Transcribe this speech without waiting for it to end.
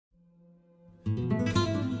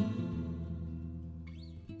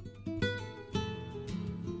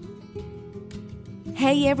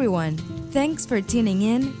Hey everyone! Thanks for tuning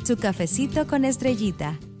in to Cafecito con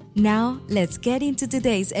Estrellita. Now, let's get into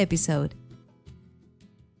today's episode.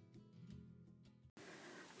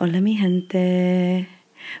 Hola mi gente!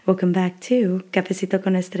 Welcome back to Cafecito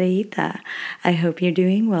con Estrellita. I hope you're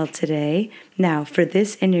doing well today. Now, for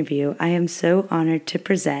this interview, I am so honored to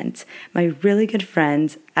present my really good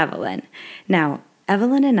friend, Evelyn. Now,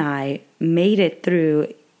 Evelyn and I made it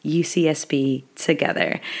through UCSB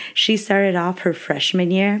together. She started off her freshman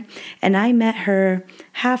year, and I met her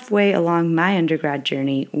halfway along my undergrad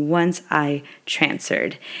journey once I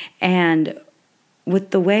transferred. And with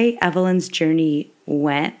the way Evelyn's journey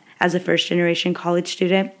went as a first-generation college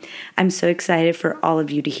student, I'm so excited for all of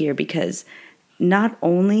you to hear, because not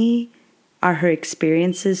only are her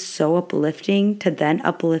experiences so uplifting to then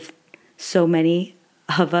uplift so many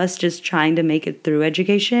of us just trying to make it through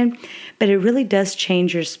education, but it really does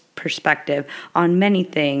change your perspective on many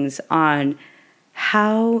things, on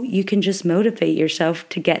how you can just motivate yourself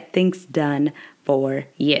to get things done for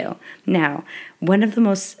you. Now, one of the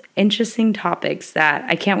most interesting topics that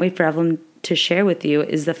I can't wait for Evelyn to share with you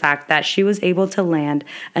is the fact that she was able to land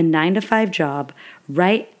a 9-to-5 job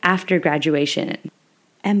right after graduation.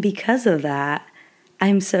 And because of that,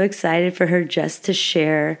 I'm so excited for her just to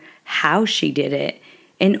share how she did it,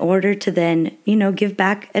 in order to then, give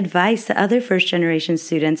back advice to other first-generation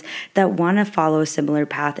students that want to follow a similar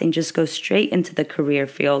path and just go straight into the career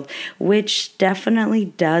field, which definitely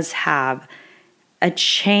does have a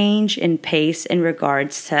change in pace in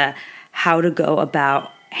regards to how to go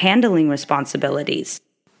about handling responsibilities.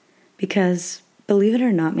 Because, believe it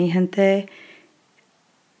or not, mi gente,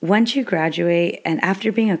 once you graduate and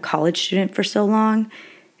after being a college student for so long,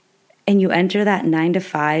 and you enter that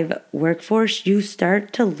 9-to-5 workforce, you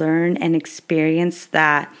start to learn and experience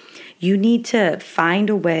that you need to find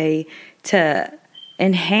a way to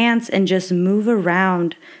enhance and just move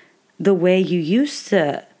around the way you used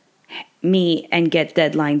to meet and get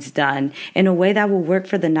deadlines done in a way that will work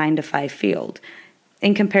for the 9-to-5 field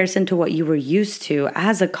in comparison to what you were used to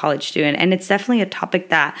as a college student. And it's definitely a topic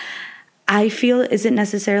that I feel isn't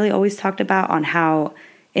necessarily always talked about, on how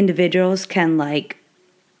individuals can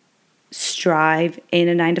strive in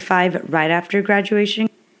a 9-to-5 right after graduation.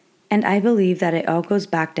 And I believe that it all goes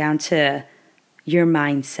back down to your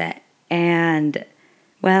mindset. And,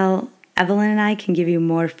 well, Evelyn and I can give you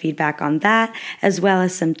more feedback on that, as well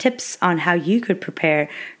as some tips on how you could prepare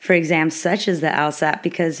for exams such as the LSAT,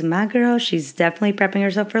 because my girl, she's definitely prepping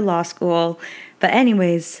herself for law school. But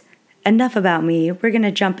anyways, enough about me. We're going to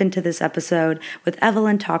jump into this episode with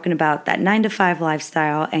Evelyn talking about that 9-to-5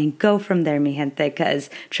 lifestyle and go from there, mi gente, because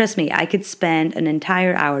trust me, I could spend an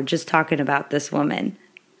entire hour just talking about this woman.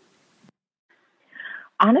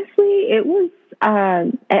 Honestly, it was,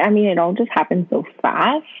 it all just happened so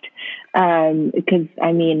fast, because,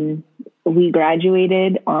 we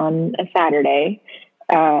graduated on a Saturday.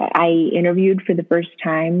 I interviewed for the first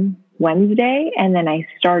time Wednesday, and then I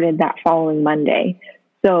started that following Monday.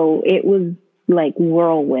 So it was like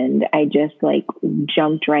whirlwind. I just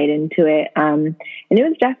jumped right into it. And it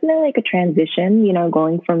was definitely a transition,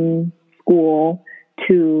 going from school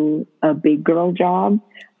to a big girl job.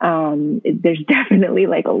 There's definitely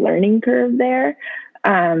a learning curve there.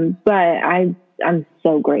 But I'm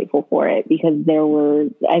so grateful for it, because there were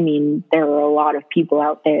a lot of people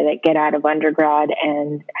out there that get out of undergrad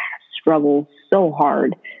and struggle so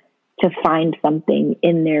hard to find something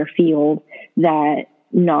in their field that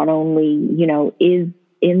not only, is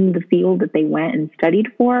in the field that they went and studied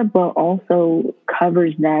for, but also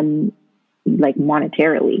covers them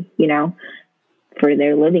monetarily, for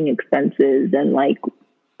their living expenses. And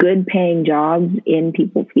good paying jobs in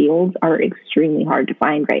people's fields are extremely hard to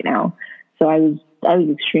find right now. So I was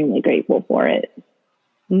extremely grateful for it.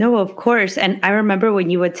 No, of course. And I remember when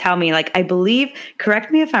you would tell me, I believe,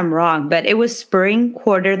 correct me if I'm wrong, but it was spring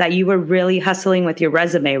quarter that you were really hustling with your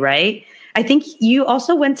resume, right? I think you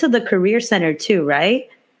also went to the Career Center too, right?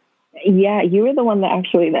 Yeah, you were the one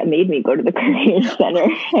that made me go to the Career Center.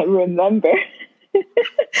 I remember.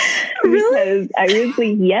 Really? Because I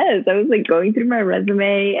was going through my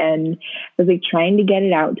resume, and I was trying to get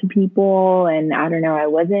it out to people, and I don't know, I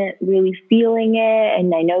wasn't really feeling it.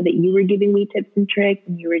 And I know that you were giving me tips and tricks,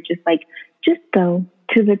 and you were just just go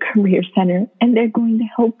to the Career Center and they're going to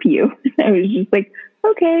help you. I was just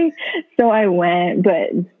okay. So I went,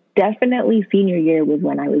 but definitely senior year was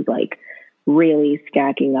when I was really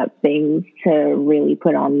stacking up things to really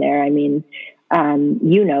put on there.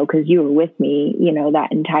 Because you were with me,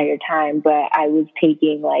 that entire time, but I was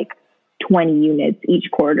taking 20 units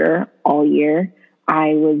each quarter all year.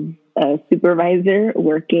 I was a supervisor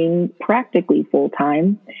working practically full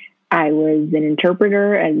time. I was an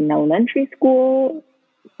interpreter at an elementary school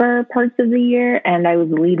for parts of the year, and I was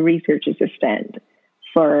the lead research assistant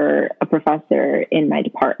for a professor in my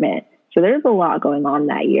department. So there's a lot going on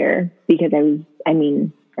that year because I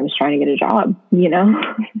was trying to get a job, you know?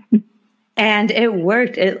 And it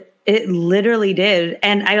worked. It literally did.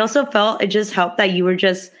 And I also felt it just helped that you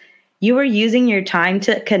were using your time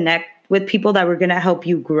to connect with people that were going to help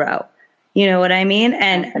you grow. You know what I mean?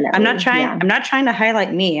 And definitely. I'm not trying to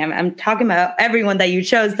highlight me. I'm talking about everyone that you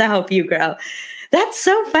chose to help you grow. That's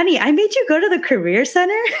so funny. I made you go to the Career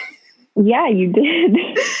Center. Yeah, you did.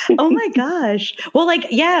 Oh my gosh. Well,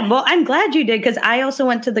 I'm glad you did, because I also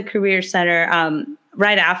went to the Career Center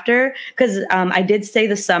right after, because I did stay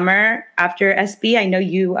the summer after SB. I know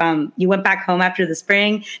you went back home after the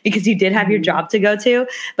spring because you did have your job to go to.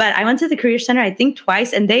 But I went to the Career Center, I think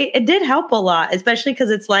twice, and it did help a lot, especially because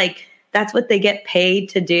it's like that's what they get paid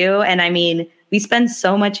to do. And I mean, we spend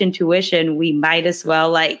so much in tuition, we might as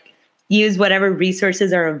well use whatever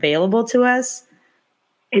resources are available to us.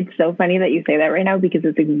 It's so funny that you say that right now, because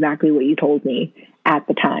it's exactly what you told me at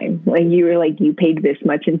the time. Like, you were like, you paid this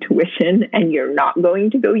much in tuition and you're not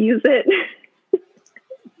going to go use it.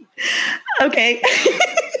 Okay.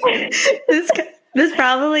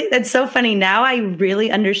 That's so funny. Now I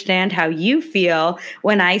really understand how you feel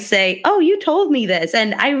when I say, oh, you told me this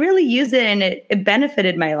and I really used it and it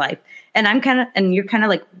benefited my life. And you're kind of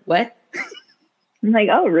like, what? I'm like,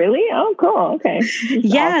 oh, really? Oh, cool. Okay.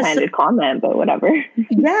 Yes. Offhanded comment, but whatever.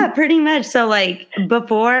 Yeah, pretty much. So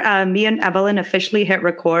before me and Evelyn officially hit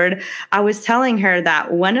record, I was telling her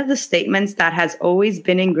that one of the statements that has always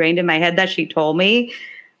been ingrained in my head that she told me,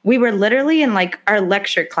 we were literally in our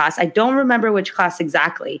lecture class. I don't remember which class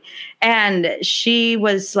exactly. And she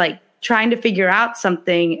was trying to figure out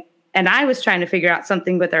something, and I was trying to figure out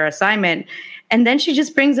something with our assignment. And then she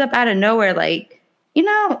just brings up out of nowhere,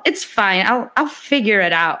 it's fine. I'll figure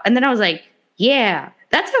it out. And then I was like, yeah,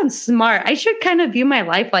 that sounds smart. I should kind of view my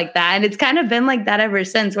life like that. And it's kind of been like that ever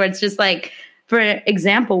since, where it's just for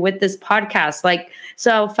example, with this podcast,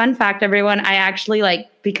 so fun fact, everyone, I actually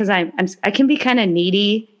because I can be kind of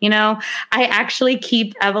needy, I actually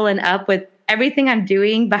keep Evelyn up with everything I'm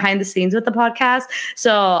doing behind the scenes with the podcast.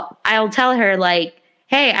 So I'll tell her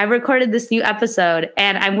hey, I recorded this new episode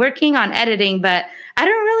and I'm working on editing, but I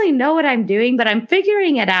don't really know what I'm doing, but I'm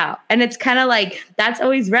figuring it out. And it's kind of that's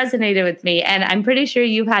always resonated with me. And I'm pretty sure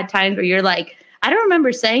you've had times where you're I don't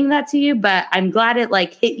remember saying that to you, but I'm glad it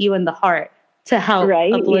hit you in the heart to help.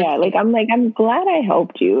 Right. Uplift. Yeah. I'm glad I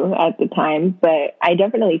helped you at the time, but I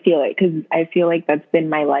definitely feel it, because I feel like that's been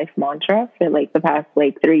my life mantra for the past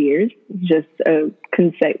 3 years. Just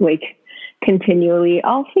continually,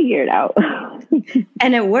 I'll figure it out.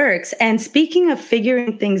 And it works. And speaking of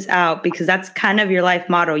figuring things out, because that's kind of your life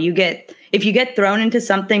motto, if you get thrown into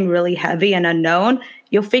something really heavy and unknown,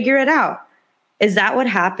 you'll figure it out. Is that what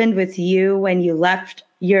happened with you when you left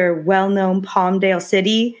your well-known Palmdale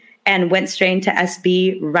City and went straight to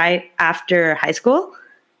SB right after high school?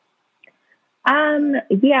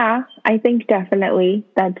 Yeah, I think definitely.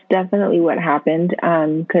 That's definitely what happened.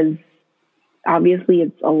 Because obviously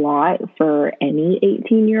it's a lot for any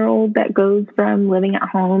 18-year-old that goes from living at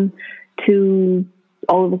home to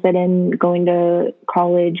all of a sudden going to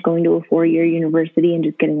college, going to a 4-year university and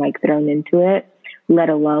just getting thrown into it, let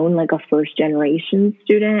alone a first generation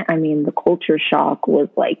student. I mean, the culture shock was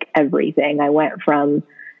everything. I went from,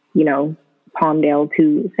 Palmdale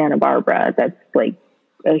to Santa Barbara. That's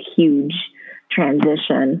a huge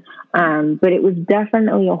transition. But it was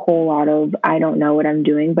definitely a whole lot of, I don't know what I'm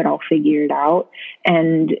doing, but I'll figure it out.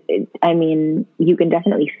 And you can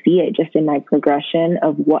definitely see it just in my progression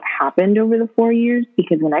of what happened over the 4 years,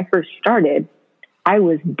 because when I first started, I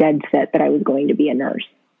was dead set that I was going to be a nurse.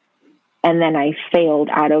 And then I failed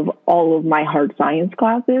out of all of my hard science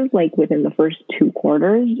classes, within the first 2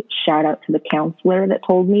 quarters. Shout out to the counselor that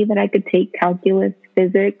told me that I could take calculus,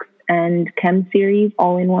 physics, and chem series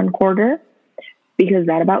all in 1 quarter, because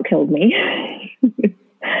that about killed me.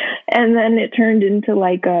 And then it turned into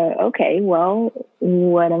okay, well,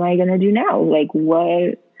 what am I going to do now?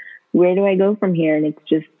 Where do I go from here? And it's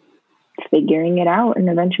just figuring it out.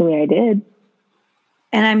 And eventually I did.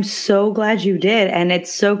 And I'm so glad you did. And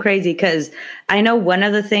it's so crazy because I know one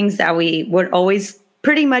of the things that we would always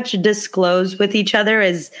pretty much disclose with each other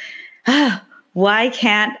is, why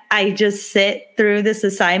can't I just sit through this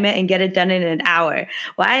assignment and get it done in an hour?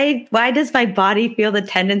 Why does my body feel the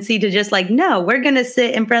tendency to just no, we're going to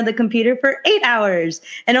sit in front of the computer for 8 hours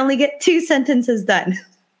and only get 2 sentences done?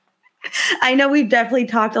 I know we've definitely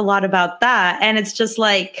talked a lot about that. And it's just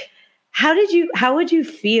how would you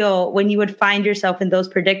feel when you would find yourself in those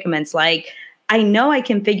predicaments? I know I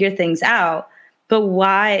can figure things out, but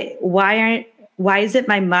why is it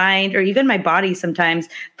my mind or even my body sometimes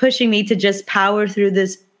pushing me to just power through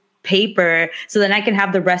this paper so then I can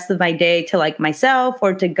have the rest of my day to like myself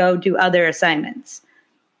or to go do other assignments?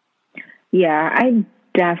 Yeah, I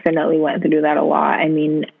definitely went through that a lot. I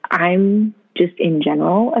mean, I'm just in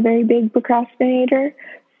general a very big procrastinator.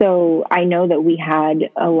 So I know that we had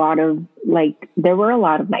a lot of there were a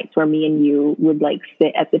lot of nights where me and you would like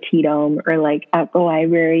sit at the Tea Dome or like at the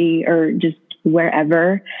library or just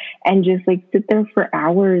wherever and just like sit there for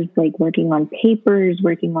hours, like working on papers,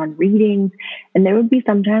 working on readings. And there would be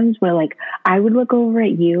sometimes where like I would look over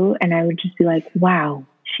at you and I would just be like, wow,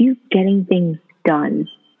 she's getting things done.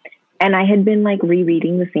 And I had been like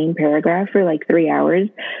rereading the same paragraph for like 3 hours.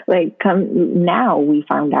 Now we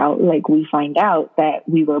find out that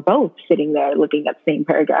we were both sitting there looking at the same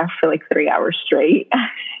paragraph for like 3 hours straight.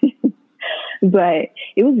 But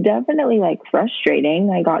it was definitely like frustrating.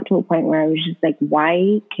 I got to a point where I was just like,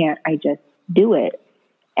 why can't I just do it?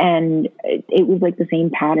 And it was like the same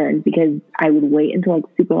pattern because I would wait until like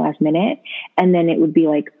super last minute. And then it would be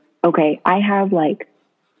like, okay, I have like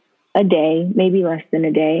a day, maybe less than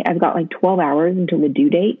a day. I've got like 12 hours until the due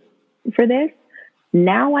date for this.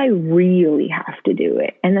 Now I really have to do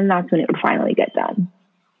it. And then that's when it would finally get done.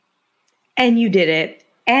 And you did it.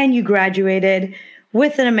 And you graduated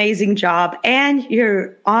with an amazing job. And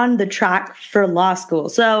you're on the track for law school.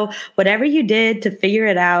 So whatever you did to figure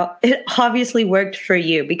it out, it obviously worked for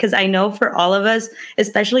you. Because I know for all of us,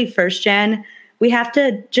 especially first gen, we have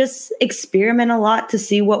to just experiment a lot to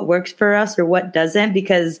see what works for us or what doesn't,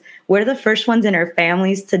 because we're the first ones in our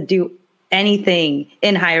families to do anything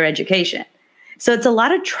in higher education. So it's a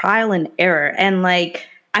lot of trial and error. And like,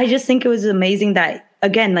 I just think it was amazing that,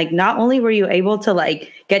 again, like not only were you able to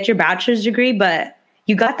like get your bachelor's degree, but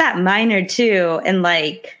you got that minor too. And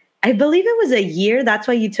like, I believe it was a year. That's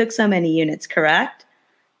why you took so many units, correct?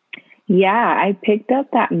 Yeah, I picked up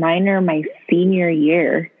that minor my senior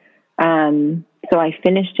year. So I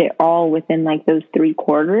finished it all within like those 3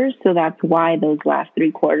 quarters. So that's why those last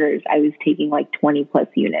 3 quarters, I was taking like 20 plus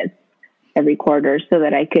units every quarter so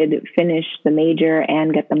that I could finish the major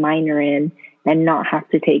and get the minor in and not have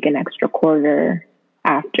to take an extra quarter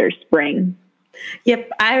after spring. Yep.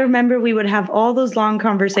 I remember we would have all those long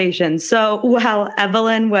conversations. So while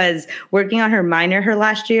Evelyn was working on her minor her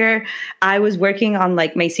last year, I was working on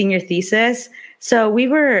like my senior thesis. So we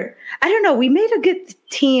made a good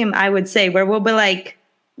team, I would say, where we'll be like,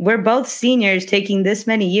 we're both seniors taking this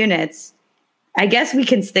many units. I guess we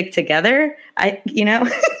can stick together.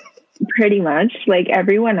 Pretty much like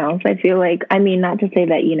everyone else. I feel like, I mean, not to say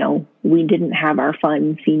that, we didn't have our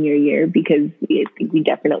fun senior year because we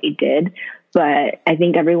definitely did. But I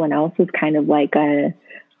think everyone else was kind of like we're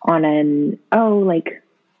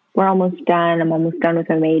almost done. I'm almost done with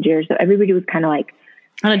my major. So everybody was kind of like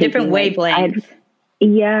on a different wavelength.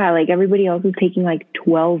 Like everybody else was taking like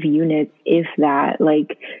 12 units, if that,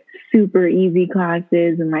 like super easy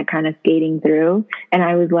classes and like kind of skating through. And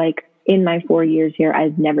I was like, in my 4 years here,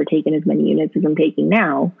 I've never taken as many units as I'm taking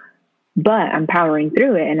now, but I'm powering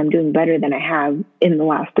through it and I'm doing better than I have in the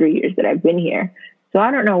last 3 years that I've been here. So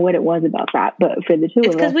I don't know what it was about that, but for the two of us,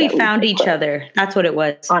 it's because we found each other. That's what it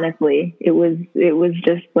was. Honestly, it was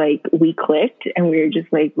just like we clicked and we were just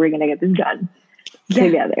like, we're going to get this done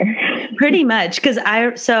together. Pretty much.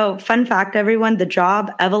 So fun fact, everyone, the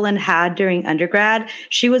job Evelyn had during undergrad,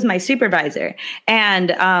 she was my supervisor.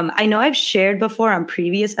 And I know I've shared before on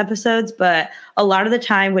previous episodes, but a lot of the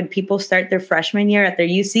time when people start their freshman year at their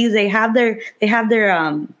UCs, they have their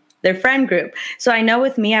friend group. So I know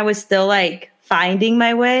with me, I was still like finding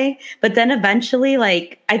my way, but then eventually,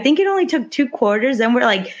 like, I think it only took 2 quarters and we're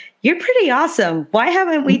like, you're pretty awesome. Why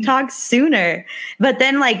haven't we talked sooner? But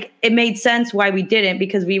then like, it made sense why we didn't,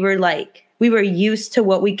 because we were used to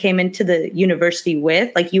what we came into the university with.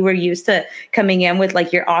 Like you were used to coming in with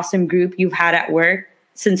like your awesome group you've had at work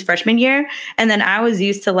since freshman year. And then I was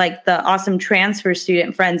used to like the awesome transfer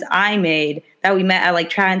student friends I made that we met at like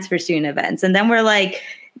transfer student events. And then we're like,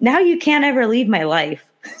 now you can't ever leave my life.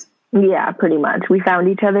 Yeah, pretty much. We found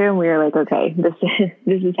each other and we were like, okay, this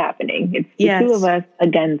is happening. It's the two of us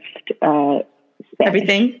against Spanish.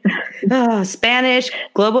 Everything. Spanish,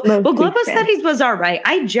 global. Global studies was all right.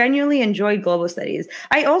 I genuinely enjoyed global studies.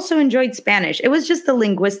 I also enjoyed Spanish. It was just the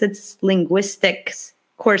linguistics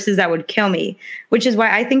courses that would kill me, which is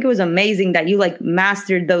why I think it was amazing that you like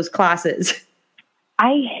mastered those classes.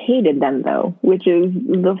 I hated them though, which is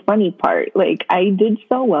the funny part. Like I did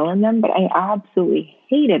so well in them, but I absolutely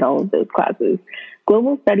hated all of those classes.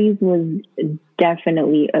 Global studies was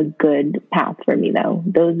definitely a good path for me, though.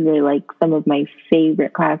 Those were like some of my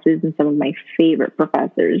favorite classes and some of my favorite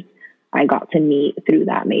professors I got to meet through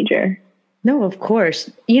that major. No, of course.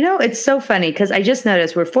 It's so funny because I just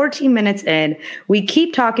noticed we're 14 minutes in. We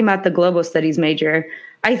keep talking about the global studies major.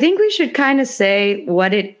 I think we should kind of say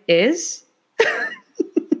what it is.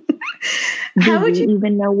 How would you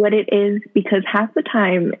even know what it is? Because half the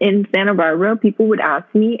time in Santa Barbara, people would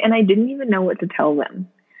ask me and I didn't even know what to tell them.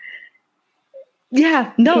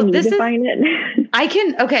 Yeah, no, can you this define it? I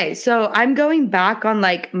can. Okay, so I'm going back on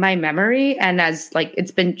like my memory, and as like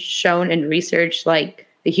it's been shown in research, like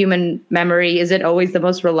the human memory isn't always the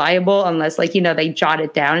most reliable unless like, they jot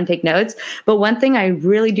it down and take notes. But one thing I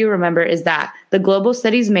really do remember is that the global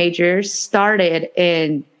studies major started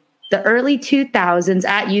in the early 2000s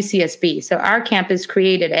at UCSB. So our campus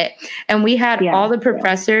created it, and we had all the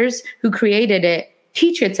professors who created it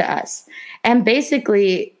teach it to us. And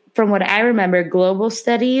basically, from what I remember, global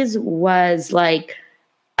studies was like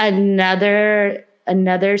another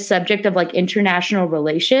subject of like international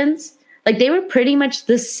relations. Like they were pretty much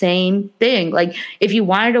the same thing. Like if you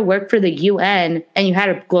wanted to work for the UN and you had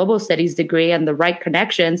a global studies degree and the right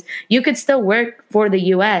connections, you could still work for the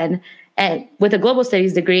UN and with a global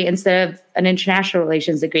studies degree instead of an international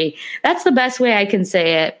relations degree. That's the best way I can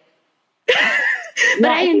say it.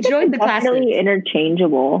 But I enjoyed the classes. Definitely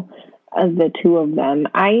interchangeable of the two of them.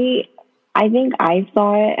 I think I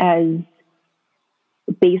saw it as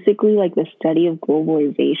basically like the study of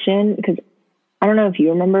globalization, because I don't know if you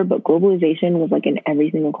remember, but globalization was like in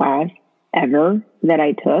every single class ever that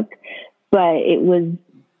I took, but it was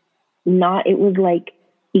like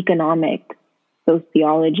economic,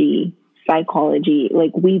 sociology, psychology.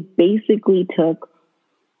 Like we basically took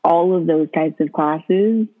all of those types of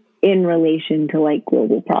classes in relation to like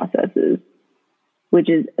global processes, which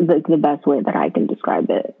is like the best way that I can describe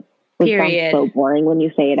it. It sounds so boring when you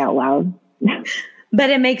say it out loud. But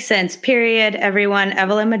it makes sense. Period. Everyone,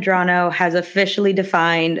 Evelyn Medrano has officially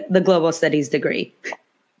defined the global studies degree.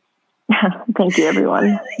 Thank you,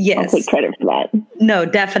 everyone. Yes. I'll take credit for that. No,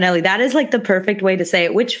 definitely. That is like the perfect way to say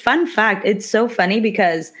it, which fun fact, it's so funny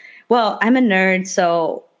because, well, I'm a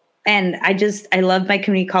nerd. And I love my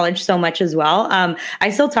community college so much as well.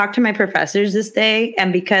 I still talk to my professors this day.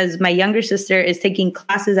 And because my younger sister is taking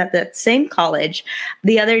classes at the same college,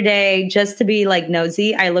 the other day, just to be like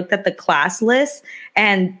nosy, I looked at the class list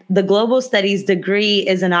and the global studies degree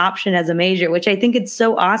is an option as a major, which I think it's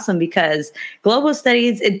so awesome because global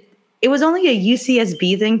studies, it was only a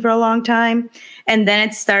UCSB thing for a long time. And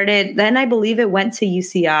then then I believe it went to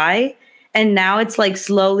UCI. And now it's like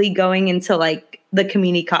slowly going into like the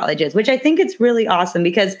community colleges, which I think it's really awesome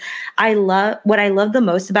because what I love the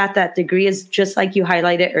most about that degree is just like you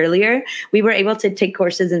highlighted earlier, we were able to take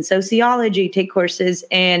courses in sociology, take courses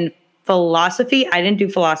in philosophy. I didn't do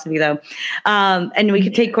philosophy though. And we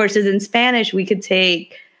could take courses in Spanish. We could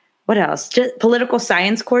take, what else? Just political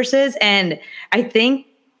science courses. And I think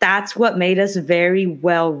that's what made us very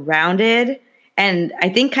well-rounded. And I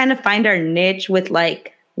think kind of find our niche with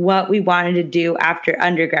like what we wanted to do after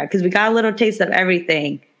undergrad, because we got a little taste of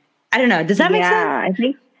everything. I don't know. Does that make sense? Yeah, I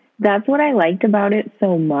think that's what I liked about it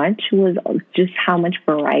so much was just how much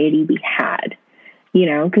variety we had,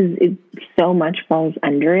 because it so much falls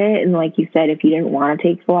under it. And like you said, if you didn't want to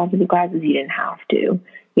take philosophy classes, you didn't have to,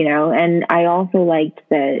 and I also liked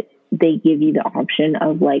that they give you the option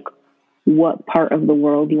of like what part of the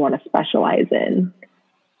world you want to specialize in,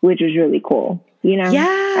 which was really cool. Yeah,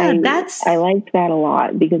 I liked that a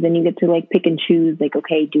lot because then you get to like pick and choose, like,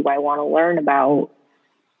 okay, do I want to learn about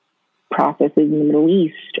processes in the Middle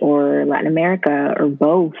East or Latin America or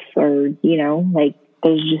both? Or, like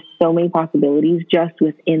there's just so many possibilities just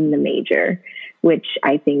within the major, which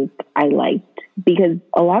I think I liked because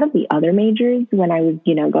a lot of the other majors, when I was,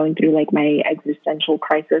 going through like my existential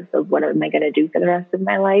crisis of what am I going to do for the rest of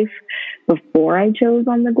my life before I chose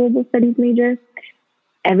on the global studies major,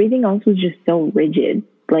 everything else was just so rigid.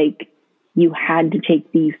 Like you had to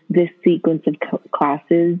take this sequence of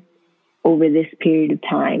classes over this period of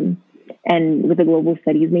time. And with the global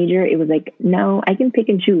studies major, it was like, no, I can pick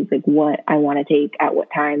and choose like what I want to take at what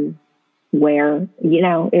time, where,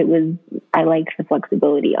 I liked the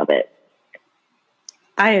flexibility of it.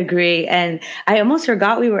 I agree. And I almost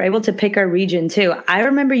forgot we were able to pick our region too. I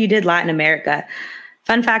remember you did Latin America.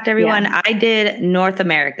 Fun fact, everyone, yeah. I did North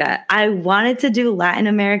America. I wanted to do Latin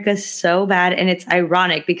America so bad. And it's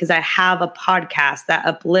ironic because I have a podcast that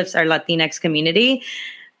uplifts our Latinx community.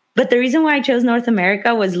 But the reason why I chose North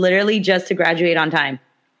America was literally just to graduate on time.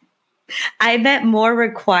 I met more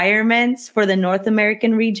requirements for the North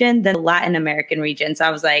American region than the Latin American region. So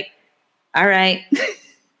I was like, all right.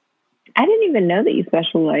 I didn't even know that you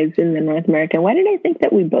specialized in the North America. Why did I think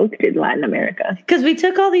that we both did Latin America? Because we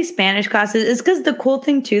took all these Spanish classes. It's because the cool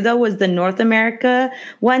thing too, though, was the North America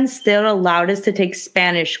one still allowed us to take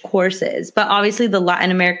Spanish courses. But obviously the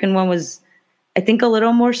Latin American one was, I think, a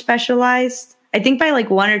little more specialized. I think by like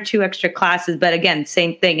 1 or 2 extra classes. But again,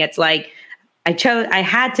 same thing. It's like I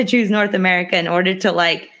had to choose North America in order to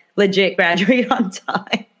like legit graduate on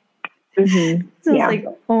time. Mm-hmm. So it's like,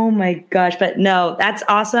 oh my gosh. But no, that's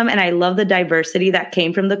awesome. And I love the diversity that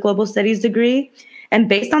came from the global studies degree. And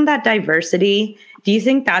based on that diversity, do you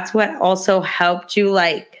think that's what also helped you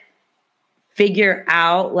like figure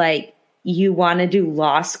out like you want to do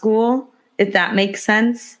law school, if that makes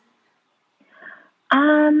sense?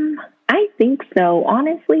 I think so.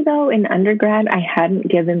 Honestly, though, in undergrad, I hadn't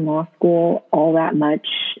given law school all that much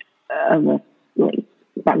of a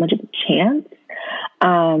chance.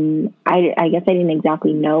 I guess I didn't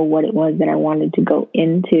exactly know what it was that I wanted to go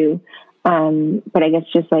into. But I guess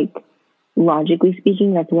just like logically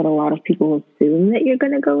speaking, that's what a lot of people assume that you're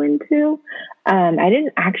going to go into. I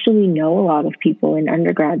didn't actually know a lot of people in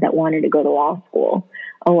undergrad that wanted to go to law school.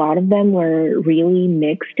 A lot of them were really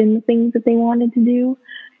mixed in the things that they wanted to do.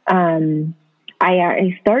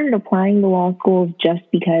 I started applying to law schools just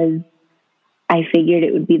because I figured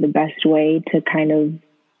it would be the best way to kind of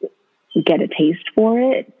get a taste for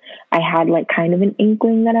it. I had like kind of an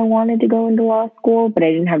inkling that I wanted to go into law school, but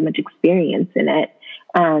I didn't have much experience in it.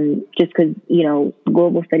 Just because,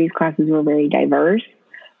 global studies classes were very diverse,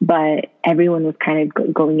 but everyone was kind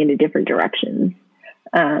of going into different directions.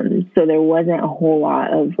 So there wasn't a whole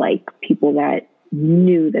lot of like people that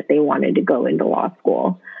knew that they wanted to go into law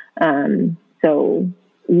school. So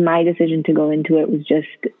my decision to go into it was just,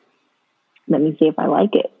 let me see if I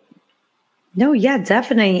like it. No, yeah,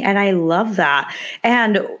 definitely. And I love that.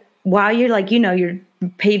 And while you're like, you're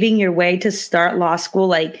paving your way to start law school,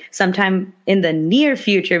 like sometime in the near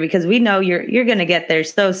future, because we know you're going to get there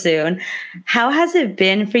so soon. How has it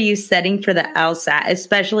been for you studying for the LSAT,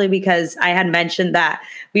 especially because I had mentioned that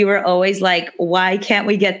we were always like, why can't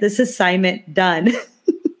we get this assignment done?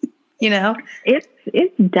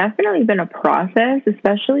 It's definitely been a process,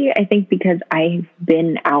 especially I think because I've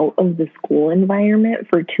been out of the school environment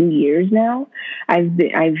for 2 years now. I've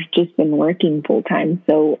just been working full time.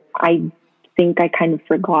 So I think I kind of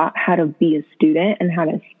forgot how to be a student and how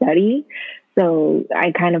to study. So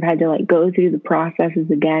I kind of had to like go through the processes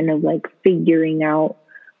again of like figuring out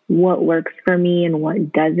what works for me and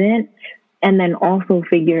what doesn't. And then also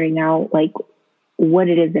figuring out like what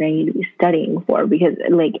it is that I need to be studying for, because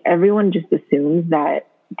like everyone just assumes that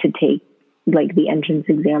to take like the entrance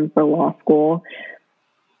exam for law school,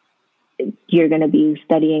 you're going to be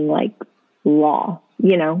studying like law,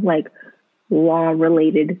 like law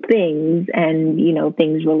related things and,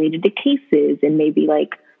 things related to cases and maybe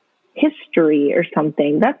like history or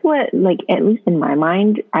something. That's what, like, at least in my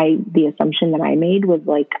mind, the assumption that I made was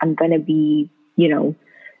like, I'm going to be,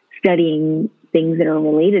 studying things that are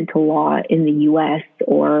related to law in the US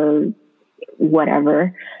or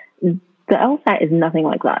whatever. The LSAT is nothing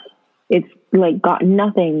like that. It's like got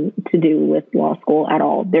nothing to do with law school at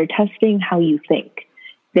all. They're testing how you think.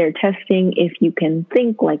 They're testing if you can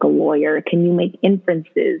think like a lawyer. Can you make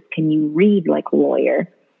inferences? Can you read like a lawyer?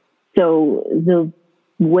 So the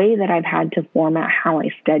way that I've had to format how I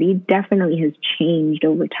study definitely has changed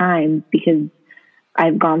over time, because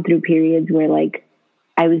I've gone through periods where like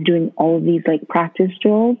I was doing all of these like practice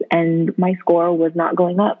drills and my score was not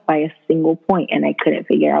going up by a single point and I couldn't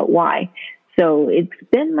figure out why. So it's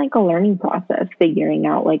been like a learning process, figuring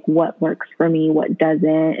out like what works for me, what doesn't,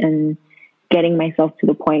 and getting myself to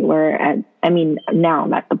the point where now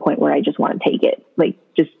I'm at the point where I just want to take it. Like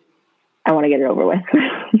I want to get it over with.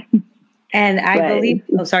 And I believe,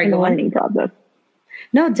 go on. Learning process.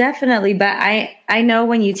 No, definitely. But I know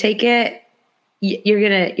when you take it, you're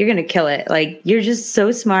gonna kill it. Like, you're just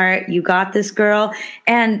so smart. You got this, girl.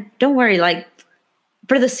 And don't worry, like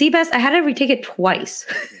for the CBEST, I had to retake it twice.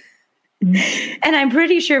 And I'm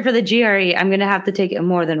pretty sure for the GRE, I'm gonna have to take it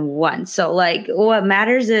more than once. So like what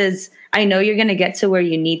matters is I know you're gonna get to where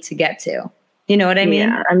you need to get to. You know what I mean?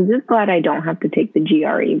 Yeah, I'm just glad I don't have to take the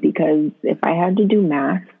GRE, because if I had to do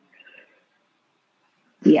math,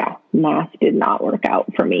 math did not work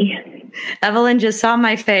out for me. Evelyn just saw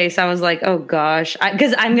my face. I was like, oh gosh,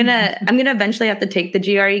 because I'm gonna eventually have to take the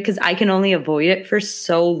GRE, because I can only avoid it for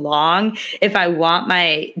so long if I want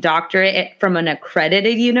my doctorate from an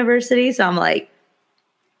accredited university. So I'm like,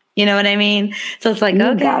 you know what I mean? So it's like, you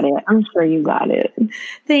okay, got it. I'm sure you got it.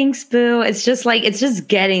 Thanks, boo. It's just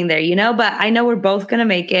getting there, but I know we're both gonna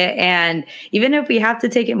make it. And even if we have to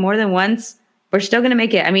take it more than once, we're still going to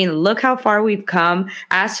make it. I mean, look how far we've come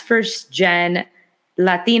as first gen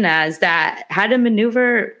Latinas that had to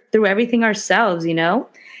maneuver through everything ourselves, you know?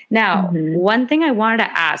 Now, one thing I wanted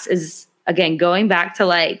to ask is, again, going back to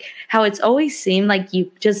like how it's always seemed like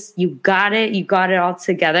you got it all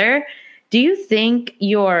together. Do you think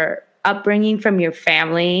your upbringing from your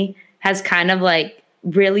family has kind of like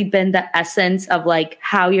really been the essence of like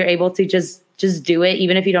how you're able to just do it,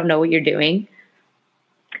 even if you don't know what you're doing?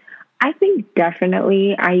 I think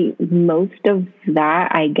definitely most of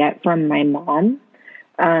that I get from my mom.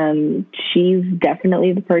 She's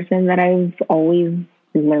definitely the person that I've always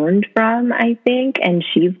learned from, I think. And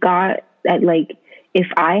she's got that, like, if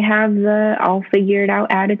I have the I'll figure it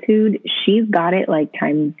out attitude, she's got it like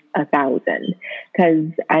times 1,000. Cause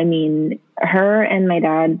I mean, her and my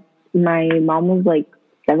dad, my mom was like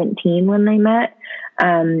 17 when they met.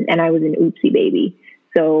 And I was an oopsie baby.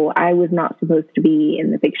 So I was not supposed to be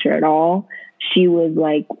in the picture at all. She was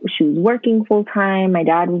working full time. My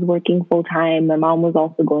dad was working full time. My mom was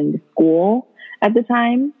also going to school at the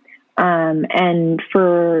time. And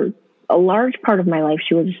for a large part of my life,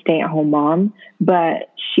 she was a stay-at-home mom,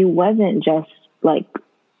 but she wasn't just like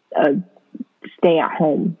a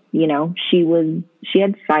stay-at-home, you know, she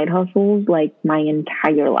had side hustles like my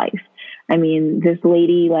entire life. I mean, this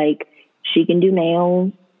lady, like, she can do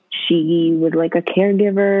nails. She was like a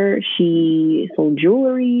caregiver. She sold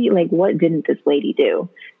jewelry. Like, what didn't this lady do?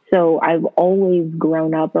 So I've always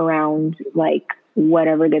grown up around like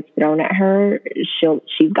whatever gets thrown at her,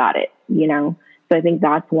 she's got it, you know? So I think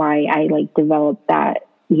that's why I like developed that,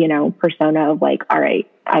 you know, persona of like, all right,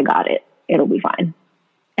 I got it. It'll be fine.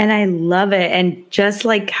 And I love it. And just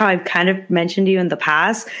like how I've kind of mentioned to you in the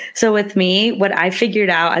past. So with me, what I figured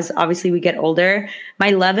out as obviously we get older, my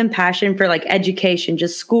love and passion for like education,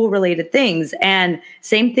 just school related things. And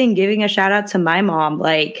same thing, giving a shout out to my mom.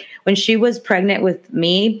 Like when she was pregnant with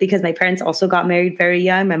me, because my parents also got married very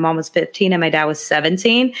young. My mom was 15 and my dad was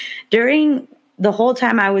 17. During the whole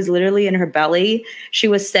time I was literally in her belly, she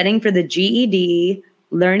was studying for the GED,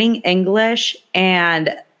 learning English,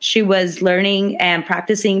 and she was learning and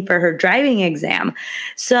practicing for her driving exam.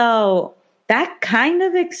 So that kind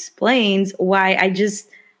of explains why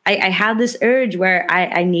I have this urge where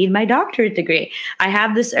I need my doctorate degree. I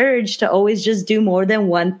have this urge to always just do more than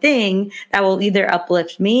one thing that will either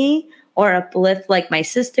uplift me or uplift like my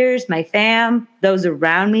sisters, my fam, those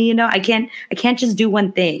around me. You know, I can't just do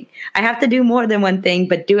one thing. I have to do more than one thing,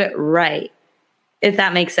 but do it right, if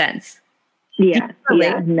that makes sense. Yeah.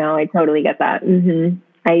 No, I totally get that.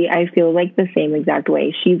 I feel like the same exact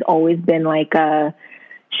way. She's always been like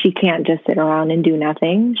she can't just sit around and do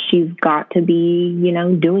nothing. She's got to be, you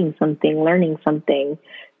know, doing something, learning something,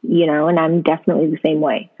 you know, and I'm definitely the same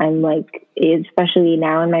way. I'm like, especially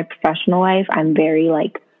now in my professional life, I'm very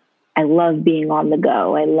like, I love being on the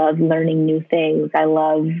go. I love learning new things. I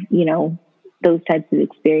love, you know, those types of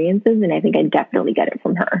experiences. And I think I definitely get it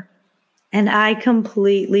from her. And I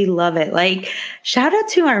completely love it. Like, shout out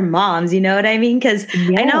to our moms, you know what I mean? Because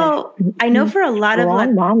I know for a lot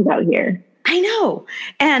of moms out here. I know.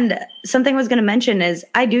 And something I was going to mention is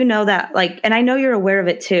I do know that, like, and I know you're aware of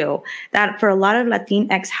it too, that for a lot of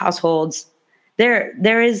Latinx households,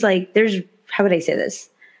 there is like, how would I say this?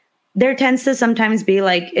 There tends to sometimes be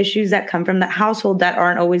like issues that come from that household that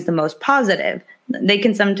aren't always the most positive. They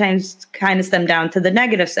can sometimes kind of stem down to the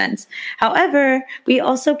negative sense. However, we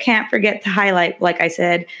also can't forget to highlight, like I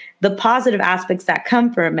said, the positive aspects that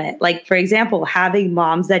come from it. Like, for example, having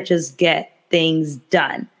moms that just get things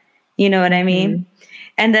done. You know what I mean?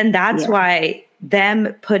 And then that's why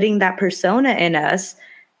them putting that persona in us,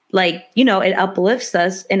 like, you know, it uplifts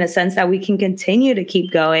us in a sense that we can continue to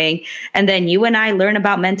keep going. And then you and I learn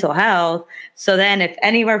about mental health. So then if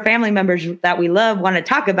any of our family members that we love want to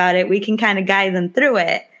talk about it, we can kind of guide them through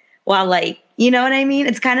it while, like, you know what I mean?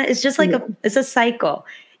 It's just like it's a cycle.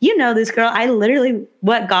 You know this, girl. I literally,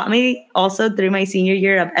 what got me also through my senior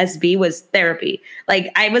year of SB was therapy.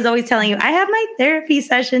 Like, I was always telling you, I have my therapy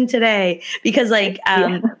session today because like,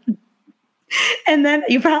 and then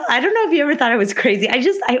I don't know if you ever thought I was crazy.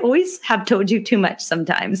 I always have told you too much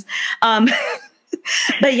sometimes.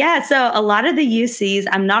 But yeah, so a lot of the UCs,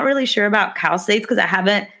 I'm not really sure about Cal States because I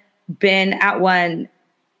haven't been at one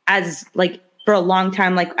as like for a long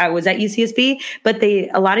time. Like I was at UCSB, but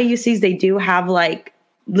a lot of UCs, they do have like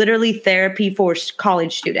literally therapy for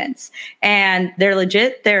college students, and they're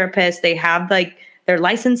legit therapists. They have like their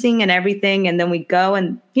licensing and everything. And then we go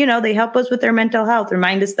and, you know, they help us with their mental health,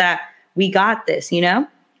 remind us that we got this, you know?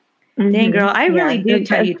 Dang, girl, I really do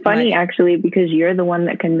tell you. It's funny, actually, because you're the one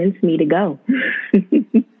that convinced me to go.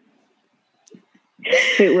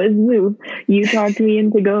 It was you talked me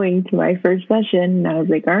into going to my first session, and I was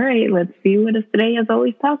like, all right, let's see what Estrella is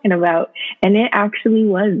always talking about. And it actually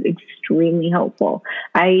was extremely helpful.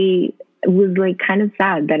 I was like kind of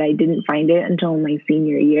sad that I didn't find it until my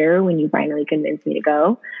senior year when you finally convinced me to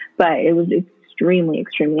go, but it was extremely,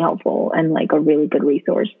 extremely helpful and like a really good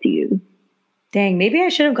resource to use. Dang, maybe I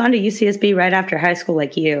should have gone to UCSB right after high school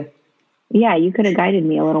like you. Yeah, you could have guided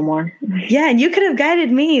me a little more. Yeah, and you could have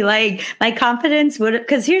guided me. Like my confidence would,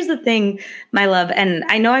 because here's the thing, my love, and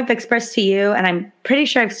I know I've expressed to you, and I'm pretty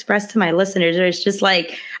sure I've expressed to my listeners, it's just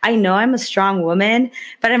like, I know I'm a strong woman,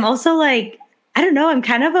 but I'm also like, I don't know, I'm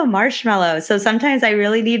kind of a marshmallow. So sometimes I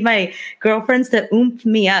really need my girlfriends to oomph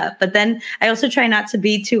me up. But then I also try not to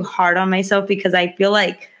be too hard on myself because I feel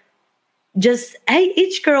like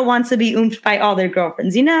each girl wants to be oomphed by all their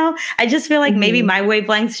girlfriends, you know? I just feel like maybe my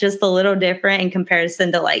wavelength's just a little different in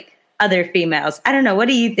comparison to like other females. I don't know. What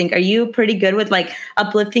do you think? Are you pretty good with like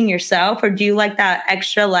uplifting yourself, or do you like that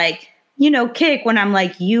extra like, kick when I'm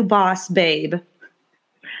like, you boss, babe?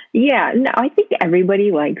 Yeah, no, I think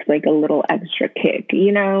everybody likes like a little extra kick.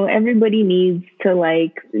 Everybody needs to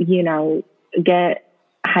like, get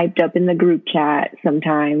hyped up in the group chat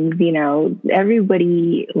sometimes.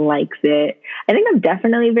 Everybody likes it. I think I'm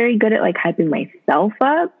definitely very good at like hyping myself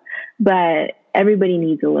up, but everybody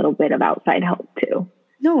needs a little bit of outside help too.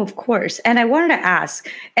 No, of course. And I wanted to ask,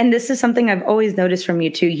 and this is something I've always noticed from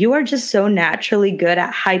you too, you are just so naturally good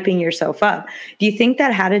at hyping yourself up. Do you think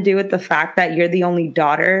that had to do with the fact that you're the only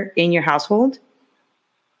daughter in your household?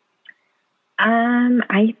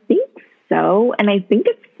 I think so. And I think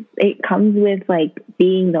it comes with like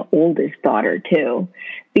being the oldest daughter too,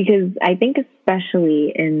 because I think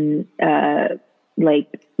especially in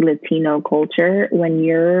like Latino culture, when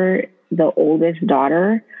you're the oldest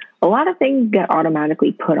daughter, a lot of things get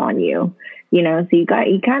automatically put on you, so you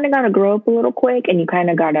kind of got to grow up a little quick, and you kind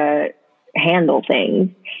of got to handle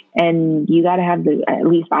things, and you got to have at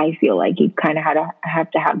least I feel like you kind of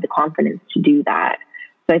have to have the confidence to do that.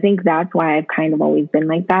 So I think that's why I've kind of always been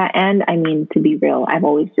like that. And I mean, to be real, I've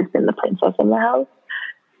always just been the princess in the house.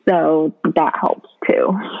 So that helps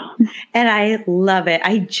too. And I love it.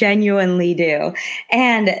 I genuinely do.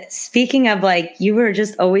 And speaking of like, you were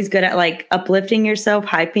just always good at like uplifting yourself,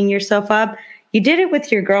 hyping yourself up. You did it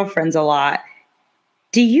with your girlfriends a lot.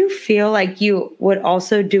 Do you feel like you would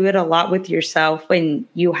also do it a lot with yourself when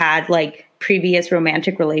you had like previous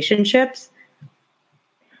romantic relationships?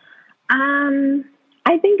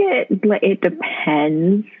 I think it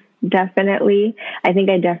depends. Definitely. I think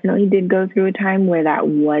I definitely did go through a time where that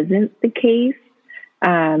wasn't the case.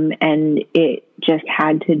 And it just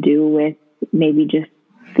had to do with maybe just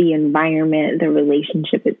the environment, the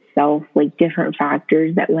relationship itself, like different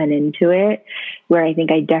factors that went into it, where I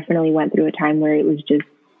think I definitely went through a time where it was just,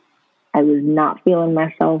 I was not feeling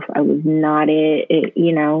myself. I was not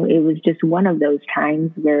it was just one of those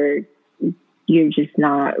times where you're just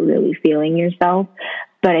not really feeling yourself.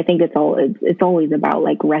 But I think it's always about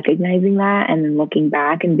like recognizing that and then looking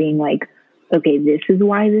back and being like, okay, this is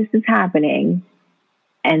why this is happening.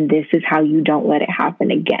 And this is how you don't let it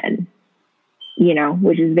happen again,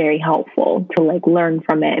 which is very helpful to like learn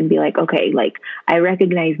from it and be like, okay, like I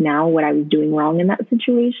recognize now what I was doing wrong in that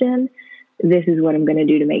situation. This is what I'm going to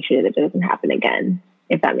do to make sure that it doesn't happen again,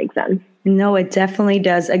 if that makes sense. No, it definitely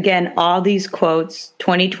does. Again, all these quotes,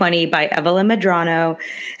 2020 by Evelyn Medrano,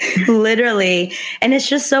 literally. And it's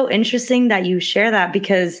just so interesting that you share that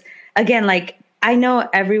because, again, like I know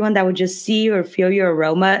everyone that would just see or feel your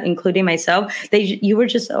aroma, including myself, you were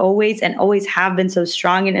just always and always have been so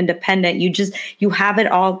strong and independent. You have it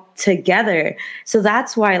all together. So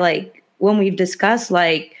that's why, like, when we've discussed,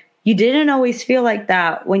 like, you didn't always feel like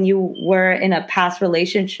that when you were in a past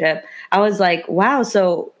relationship. I was like, wow,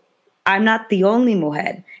 so I'm not the only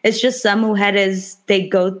mujer. It's just some mujeres,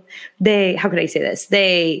 how could I say this?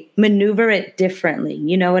 They maneuver it differently.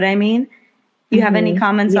 You know what I mean? You have any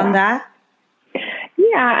comments on that?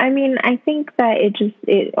 Yeah, I mean, I think that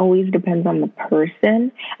it always depends on the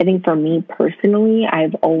person. I think for me personally,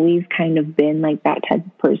 I've always kind of been like that type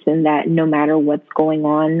of person that no matter what's going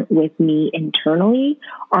on with me internally,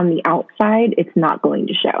 on the outside, it's not going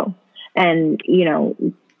to show. And,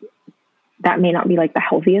 that may not be like the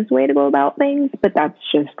healthiest way to go about things, but that's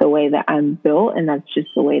just the way that I'm built. And that's just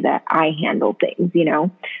the way that I handle things,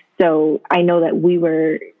 So I know that we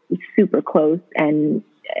were super close, and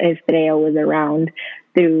Estrella was around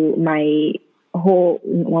through my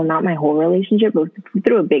not my whole relationship, but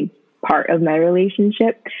through a big part of my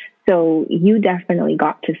relationship. So you definitely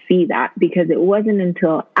got to see that, because it wasn't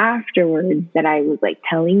until afterwards that I was like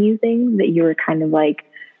telling you things that you were kind of like,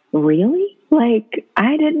 really? Like,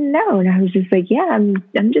 I didn't know. And I was just like, yeah, I'm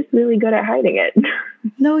just really good at hiding it.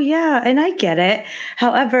 No, yeah, and I get it.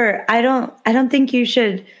 However, I don't think you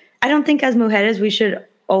should, I don't think as mujeres we should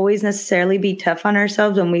always necessarily be tough on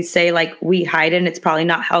ourselves when we say like we hide and it's probably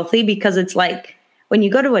not healthy, because it's like when you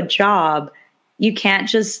go to a job, you can't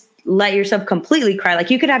just let yourself completely cry. Like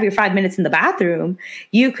you could have your 5 minutes in the bathroom.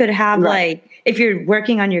 You could have like, if you're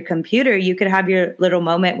working on your computer, you could have your little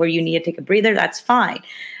moment where you need to take a breather. That's fine.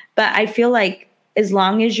 But I feel like as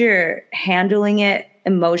long as you're handling it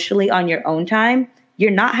emotionally on your own time,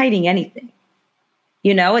 you're not hiding anything.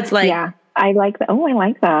 You know, it's like, yeah, I like that. Oh, I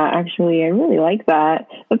like that. Actually, I really like that.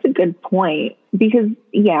 That's a good point because,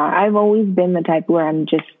 yeah, I've always been the type where I'm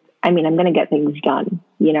going to get things done.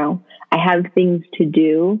 You know, I have things to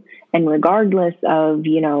do, and regardless of,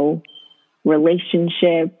 you know,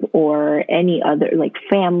 relationship or any other, like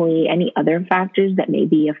family, any other factors that may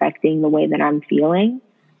be affecting the way that I'm feeling,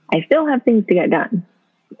 I still have things to get done.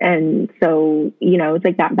 And so, you know, it's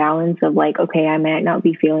like that balance of like, okay, I might not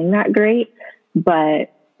be feeling that great,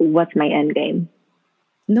 but what's my end game?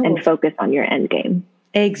 no, And focus on your end game.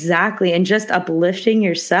 exactly. And just uplifting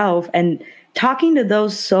yourself and talking to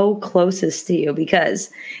those so closest to you, because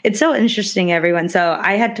it's so interesting, everyone. So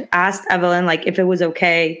I had asked Evelyn, like, if it was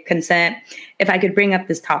okay, consent, if I could bring up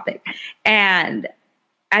this topic. And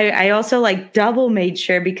I also like double made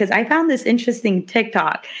sure, because I found this interesting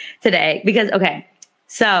TikTok today because, okay,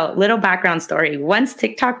 so little background story. Once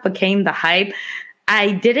TikTok became the hype,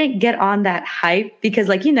 I didn't get on that hype because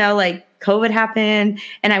like, you know, like COVID happened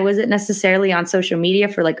and I wasn't necessarily on social media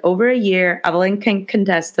for like over a year. Evelyn can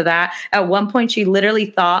contest to that. At one point, she literally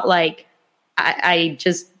thought like I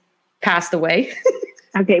just passed away.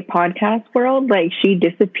 Okay, podcast world, like she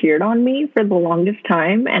disappeared on me for the longest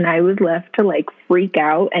time and I was left to like freak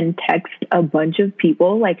out and text a bunch of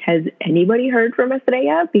people like, has anybody heard from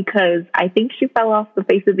Estrella? Because I think she fell off the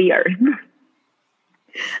face of the earth.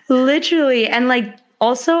 Literally. And like,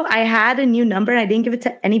 also I had a new number and I didn't give it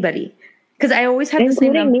to anybody because I always had the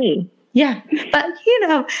same number. Including me. Yeah. But you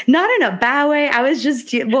know, not in a bad way. I was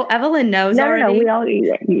just, well, Evelyn knows already. No, we all,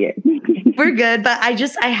 yeah. We're good. But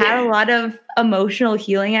I had a lot of emotional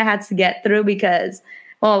healing I had to get through because,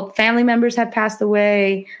 well, family members had passed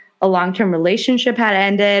away. A long-term relationship had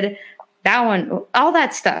ended. That one, all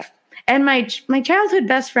that stuff. And my childhood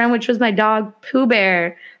best friend, which was my dog, Pooh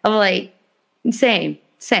Bear, of like, same.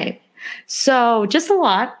 So just a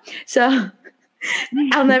lot. So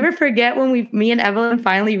I'll never forget when me and Evelyn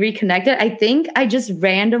finally reconnected. I think I just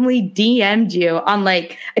randomly DM'd you on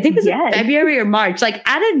like, I think it was February or March, like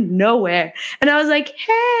out of nowhere. And I was like,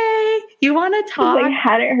 hey, you want to talk? I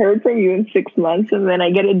hadn't heard from you in 6 months. And then I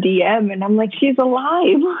get a DM and I'm like, she's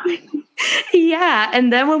alive. Yeah.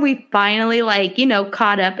 And then when we finally like, you know,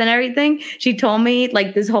 caught up and everything, she told me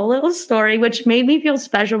like this whole little story, which made me feel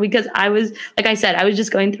special because I was, like I said, I was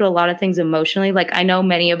just going through a lot of things emotionally. Like I know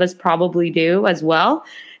many of us probably do as well.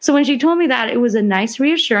 So when she told me that, it was a nice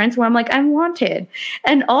reassurance where I'm like, I'm wanted.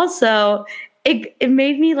 And also it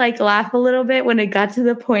made me like laugh a little bit when it got to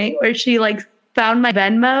the point where she like found my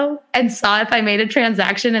Venmo and saw if I made a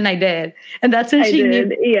transaction, and I did. And that's when she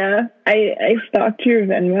did. Yeah. I stalked your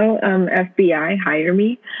Venmo, FBI, hire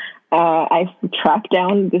me. I tracked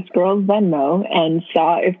down this girl's Venmo and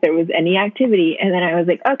saw if there was any activity. And then I was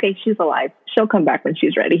like, okay, she's alive. She'll come back when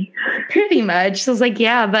she's ready. Pretty much. So I was like,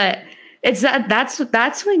 yeah, but it's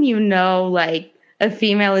that's when you know, like, a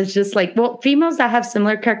female is just like, well, females that have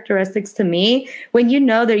similar characteristics to me, when you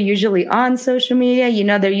know they're usually on social media, you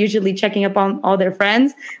know, they're usually checking up on all their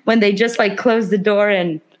friends when they just like close the door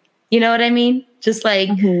and, you know what I mean? Just like,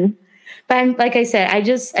 but like I said,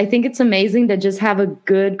 I think it's amazing to just have a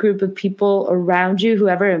good group of people around you,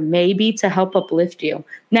 whoever it may be, to help uplift you.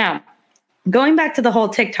 Now, going back to the whole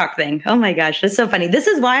TikTok thing. Oh my gosh, that's so funny. This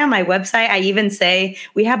is why on my website, I even say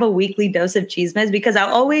we have a weekly dose of chismes, because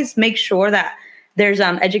I'll always make sure that there's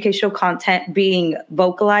educational content being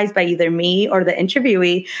vocalized by either me or the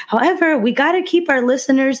interviewee. However, we got to keep our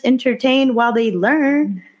listeners entertained while they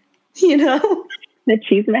learn, you know? The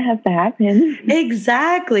chisme has to happen.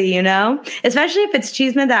 Exactly, you know? Especially if it's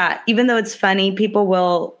chisme that, even though it's funny, people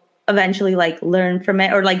will eventually like learn from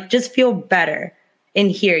it or like just feel better in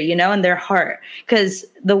here, you know, in their heart. Because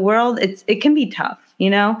the world, it can be tough, you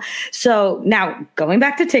know? So now going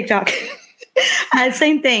back to TikTok.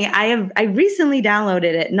 Same thing. I recently downloaded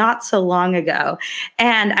it not so long ago,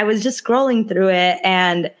 and I was just scrolling through it,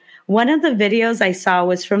 and one of the videos I saw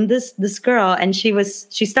was from this girl, and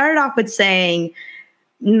she started off with saying,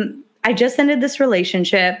 I just ended this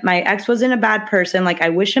relationship. My ex wasn't a bad person. Like, I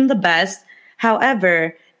wish him the best.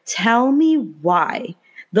 However, tell me why.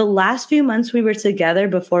 the last few months we were together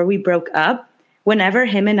before we broke up, whenever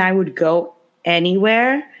him and I would go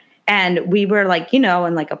anywhere and we were like, in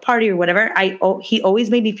like a party or whatever, he always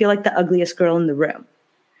made me feel like the ugliest girl in the room.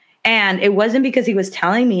 And it wasn't because he was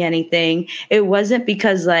telling me anything. It wasn't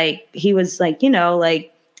because like he was like,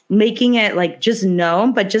 like making it like just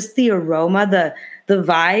known, but just the aroma, the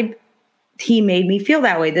vibe, he made me feel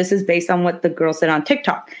that way. This is based on what the girl said on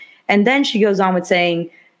TikTok. And then she goes on with saying,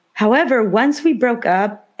 however, once we broke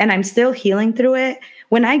up and I'm still healing through it,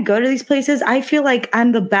 when I go to these places, I feel like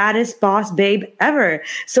I'm the baddest boss babe ever.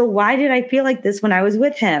 So why did I feel like this when I was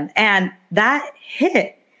with him? And that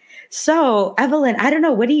hit. So, Evelyn, I don't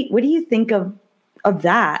know. What do you think of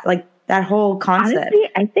that? Like that whole concept? Honestly,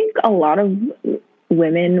 I think a lot of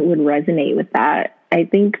women would resonate with that. I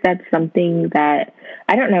think that's something that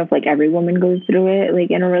I don't know if like every woman goes through it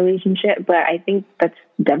like in a relationship, but I think that's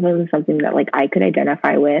definitely something that like I could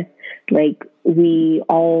identify with. Like we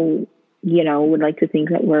all, would like to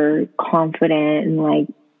think that we're confident and like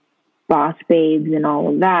boss babes and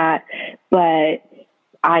all of that, but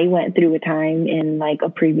I went through a time in like a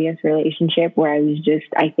previous relationship where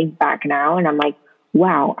I think back now and I'm like,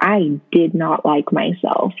 wow, I did not like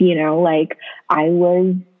myself, like I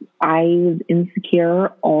was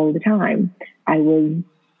insecure all the time. I was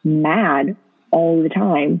mad all the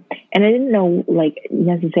time. And I didn't know like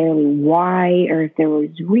necessarily why, or if there was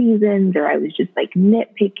reasons, or I was just like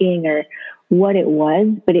nitpicking or what it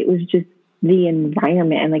was, but it was just the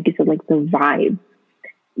environment. And like you said, like the vibe,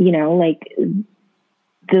 like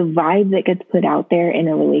the vibe that gets put out there in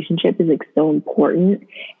a relationship is like so important.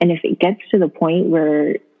 And if it gets to the point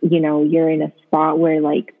where, you're in a spot where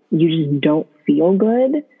like you just don't feel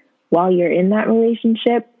good while you're in that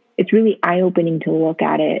relationship, it's really eye-opening to look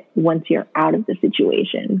at it once you're out of the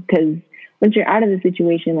situation. Because once you're out of the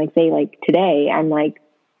situation, like say like today, I'm like,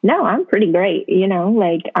 no, I'm pretty great.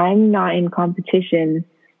 Like I'm not in competition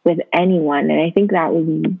with anyone. And I think that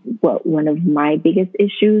was what one of my biggest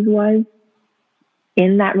issues was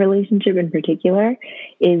in that relationship in particular,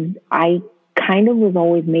 is I kind of was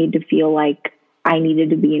always made to feel like I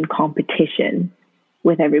needed to be in competition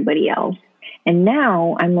with everybody else. And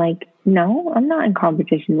now I'm like, no, I'm not in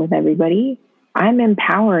competition with everybody. I'm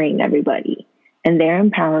empowering everybody and they're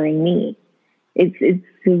empowering me. It's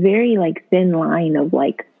a very like thin line of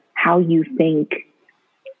like how you think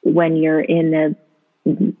when you're in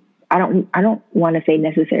I don't want to say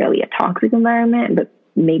necessarily a toxic environment, but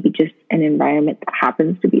maybe just an environment that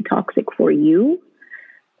happens to be toxic for you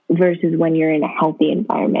versus when you're in a healthy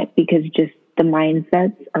environment, because just the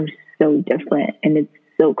mindsets are so different and it's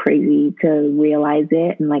so crazy to realize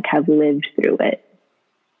it and like have lived through it.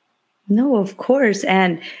 No, of course.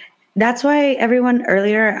 And that's why everyone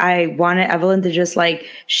earlier, I wanted Evelyn to just like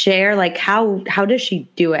share, like, how does she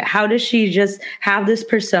do it? How does she just have this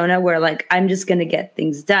persona where like, I'm just going to get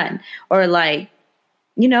things done, or like,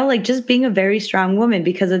 like just being a very strong woman,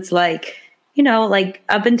 because it's like, like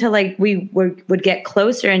up until like we would get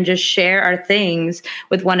closer and just share our things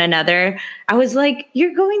with one another, I was like,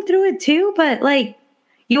 you're going through it too, but like,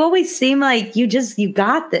 you always seem like you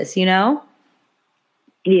got this, Yeah.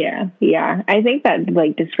 I think that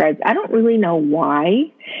like describes, I don't really know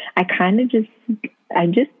why. I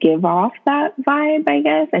just give off that vibe, I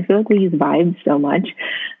guess. I feel like we use vibes so much,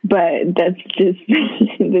 but that's just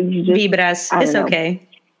Vibras. It's okay.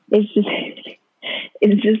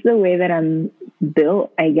 It's just the way that I'm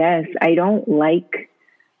built, I guess. I don't like,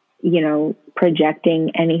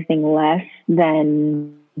 projecting anything less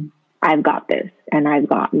than I've got this and I've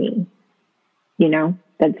got me.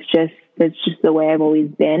 That's just the way I've always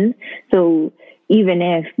been. So even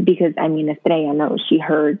if, because Estrella knows, she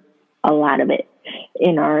heard a lot of it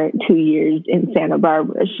in our 2 years in Santa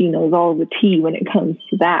Barbara. She knows all the tea when it comes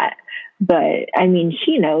to that. But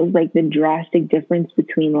she knows like the drastic difference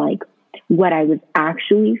between like what I was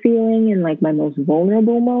actually feeling in like my most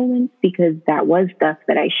vulnerable moments, because that was stuff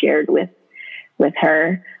that I shared with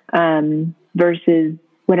her, versus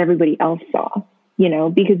what everybody else saw,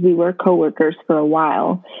 because we were coworkers for a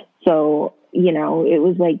while. So, it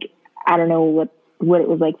was like, I don't know what it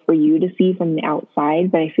was like for you to see from the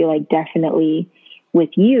outside, but I feel like definitely with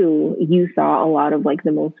you saw a lot of like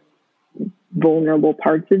the most vulnerable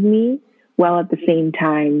parts of me, while at the same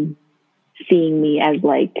time seeing me as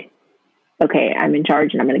like, okay, I'm in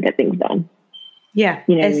charge and I'm going to get things done. Yeah.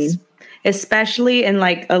 You know what I mean? Especially in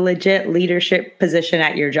like a legit leadership position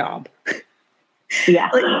at your job. Yeah.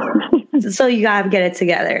 So you got to get it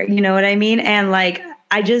together. You know what I mean? And like,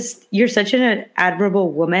 you're such an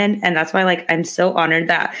admirable woman. And that's why like, I'm so honored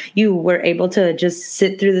that you were able to just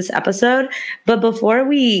sit through this episode. But before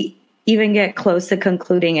we even get close to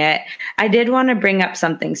concluding it, I did want to bring up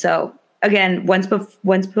something. So again, once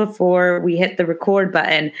before we hit the record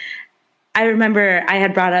button, I remember I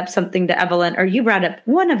had brought up something to Evelyn, or you brought up,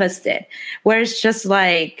 one of us did, where it's just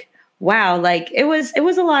like, wow, like there was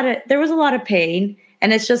a lot of pain.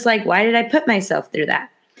 And it's just like, why did I put myself through that?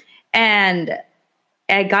 And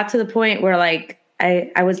I got to the point where like,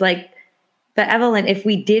 I was like, but Evelyn, if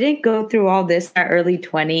we didn't go through all this in our early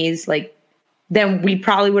 20s, like, then we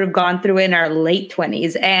probably would have gone through it in our late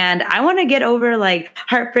 20s. And I want to get over like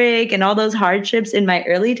heartbreak and all those hardships in my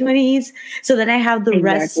early 20s so that I have the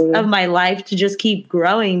rest of my life to just keep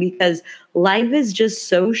growing, because life is just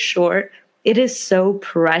so short. It is so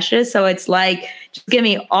precious. So it's like, just give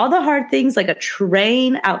me all the hard things like a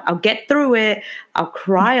train. I'll get through it. I'll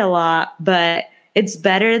cry a lot, but it's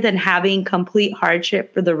better than having complete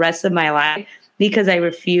hardship for the rest of my life, because I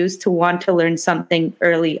refuse to want to learn something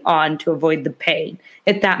early on to avoid the pain,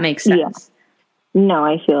 if that makes sense. Yeah. No,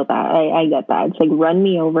 I feel that. I get that. It's like, run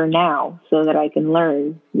me over now so that I can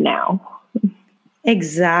learn now.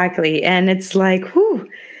 Exactly. And it's like, whew,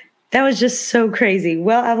 that was just so crazy.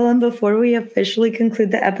 Well, Evelyn, before we officially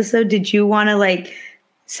conclude the episode, did you want to like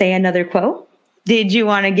say another quote? Did you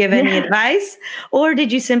want to give any advice? Or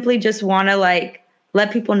did you simply just want to like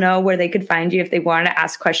let people know where they could find you if they want to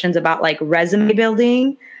ask questions about like resume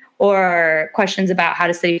building or questions about how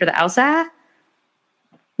to study for the LSAT?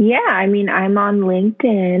 Yeah, I mean, I'm on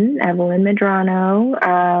LinkedIn, Evelyn Medrano.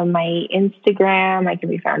 My Instagram, I can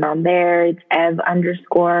be found on there. It's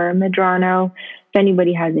Ev_Medrano. If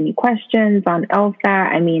anybody has any questions on LSAT,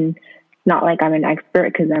 I mean, it's not like I'm an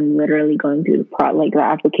expert because I'm literally going through the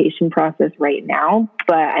application process right now.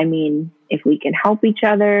 But I mean, if we can help each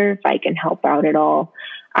other, if I can help out at all,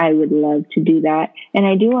 I would love to do that. And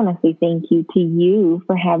I do want to say thank you to you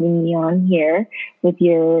for having me on here with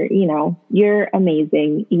you're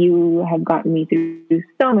amazing. You have gotten me through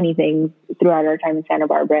so many things throughout our time in Santa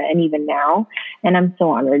Barbara and even now. And I'm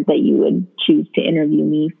so honored that you would choose to interview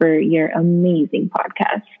me for your amazing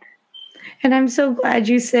podcast. And I'm so glad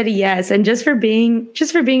you said yes. And just for being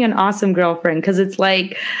an awesome girlfriend, because it's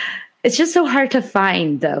like, it's just so hard to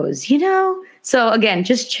find those, So again,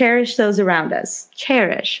 just cherish those around us.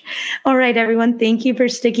 Cherish. All right, everyone. Thank you for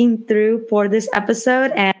sticking through for this episode.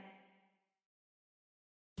 And